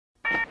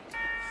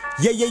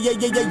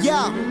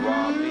Yeah.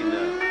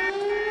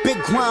 Big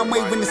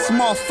Grimewav in this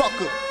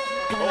motherfucker.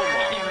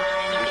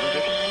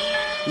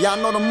 Y'all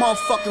know the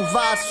motherfucking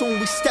vibe, soon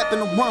we step in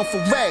the run for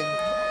red.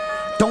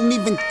 Don't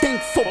even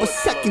think for a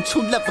second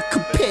you'll ever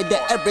compare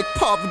to Eric.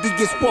 Poverty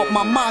is what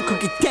my mind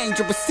could get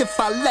dangerous if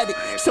I let it.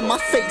 So my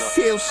face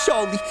heals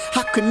surely.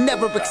 I could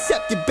never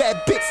accept it. Bad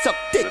bitch up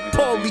dick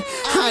poorly.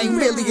 I ain't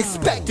really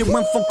expected.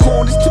 Went from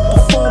corners to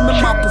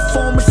performing. My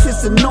performance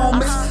is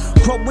enormous.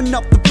 Growing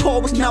up the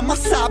poorest, now my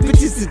side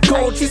bitches is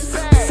gorgeous.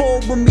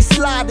 Forward when we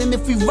sliding,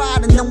 if we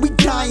riding, then we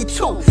dying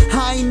too.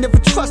 I ain't never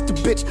trust a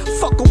bitch,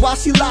 fuck her while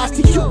she lies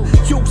to you.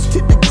 Used to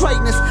the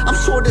greatness, I'm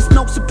sure there's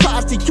no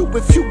surprise to you.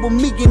 If you were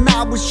me and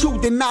I was you,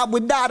 then I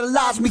would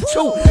idolize me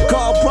too.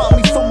 God brought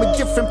me from a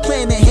different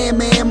planet,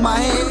 hammer in my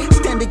hand.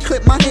 Stand and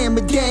clip my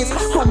hammer dance,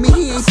 homie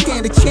he ain't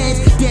stand a chance.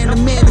 Damn the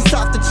man is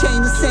off the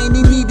chain and saying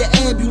he need an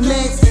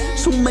ambulance.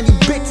 Too many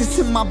bitches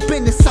in my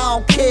business, I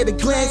don't care to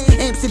glance.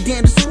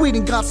 Amsterdam to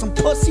Sweden, got some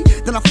pussy,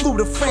 then I flew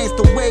to France.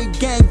 The wave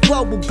gang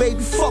global,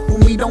 baby, fuck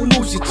with me, don't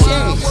lose your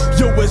chance.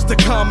 Yo, it's the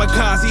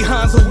kamikaze,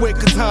 Hansa with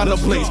katana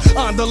blades.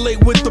 On the lake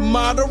with the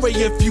moderate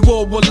if you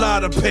owe a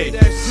lot of pay.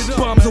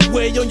 Bombs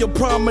away on your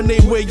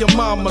promenade where your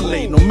mama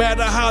lay. No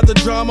matter how the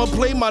drama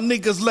play, my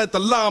niggas let the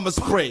llama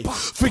spray.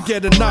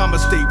 Forget an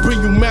namaste,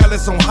 bring you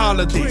malice on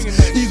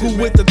holidays. Eagle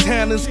with the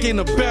tan and skin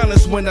of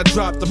balance when I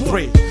drop the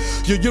prey.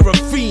 Yo, you're a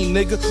fiend,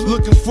 nigga,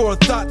 looking for a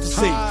thought to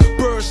say.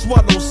 Birds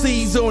swallow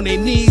seeds on their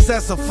knees,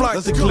 that's a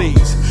flock to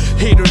glaze.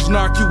 Haters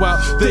knock you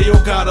out, they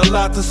all got a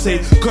lot to say.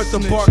 Cut the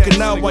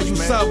barking out while you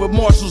side with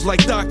marshals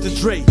like Dr.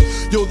 Dre.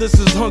 Yo, this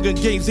is Hunger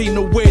Games, ain't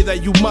no way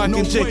that you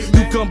mocking Jay.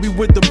 You gon' be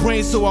with the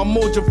brain, so I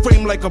mold your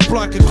frame like a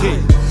block of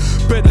cake.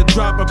 Better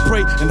drop a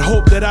pray and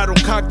hope that I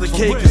don't cock the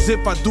cake. Cause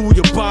if I do,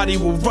 your body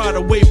will ride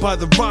away by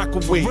the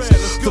rockaways.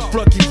 The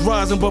flood keeps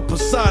rising, but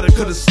Poseidon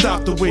could've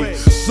stopped the wave.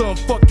 Some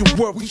fucking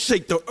work, we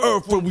shake the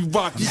earth when we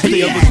rock these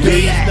days.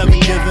 Days never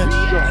given,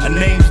 our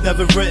names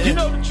never written.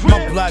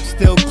 My block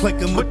still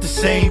clicking with the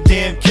same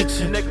damn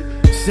kitchen.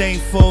 Same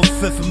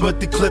 4/5, but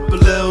the clip a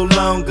little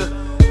longer.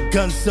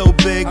 Gun so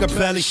big, I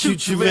probably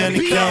shoot you in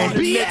the corner.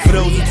 For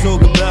those who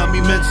talk about me,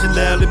 mention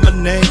loudly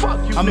my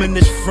name. I'm in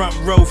this front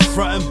row,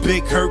 frontin'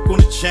 Big Herc on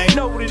the chain.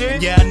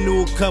 Yeah, I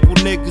knew a couple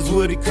niggas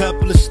with a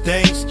couple of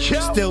stains.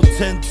 Still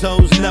 10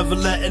 toes, never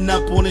letting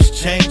up on this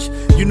change.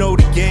 You know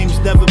the game's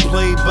never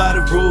played by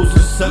the rules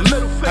and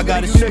such. I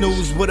gotta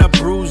snooze what I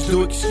bruise,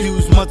 do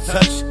excuse my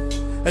touch.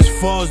 As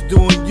far as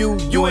doing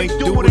you ain't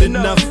doing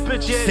enough.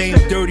 Same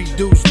dirty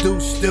deuce,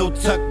 still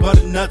tucked by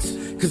the nuts.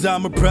 Cause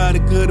I'm a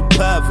product of the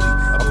poverty,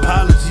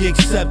 apology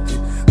accepted.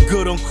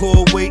 Good on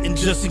call waiting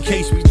just in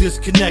case we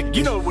disconnect.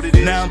 You know what it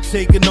is. Now I'm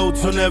taking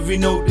notes on every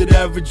note that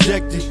I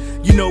rejected.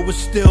 You know it's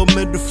still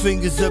middle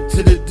fingers up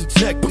to the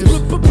detectives.